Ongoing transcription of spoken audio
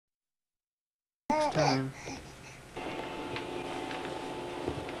time.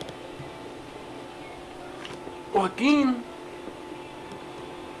 Joaquin!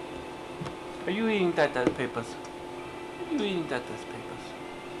 Are you eating Tata's papers? Are you eating Tata's papers?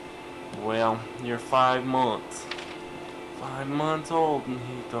 Well, you're 5 months. 5 months old,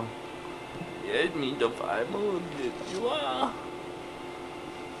 mijito. Yes, mijito, 5 months. Yes, you are.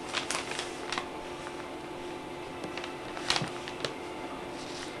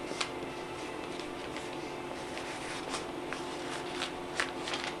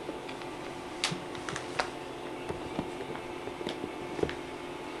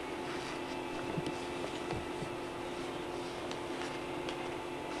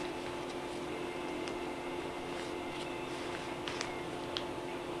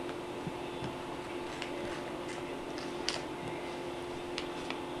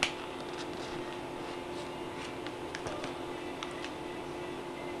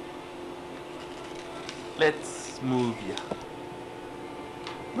 Let's move ya.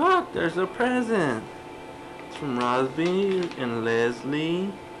 Look, there's a present. It's from Rosby and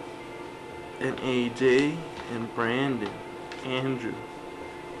Leslie and AJ and Brandon. Andrew.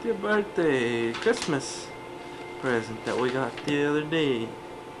 Their birthday, Christmas present that we got the other day.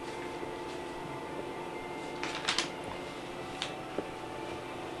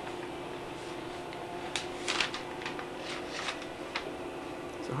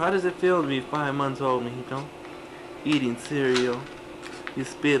 So how does it feel to be 5 months old, mijito? Eating cereal. You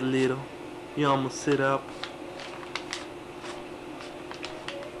spit a little. You almost sit up.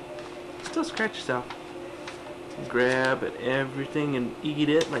 Still scratch yourself. Grab at everything and eat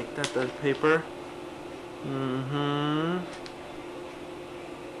it like that does paper.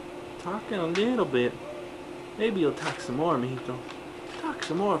 Talking a little bit. Maybe you'll talk some more, mijito. Talk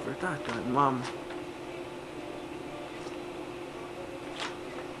some more for Tata and Mama.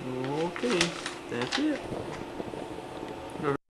 Okay, that's it.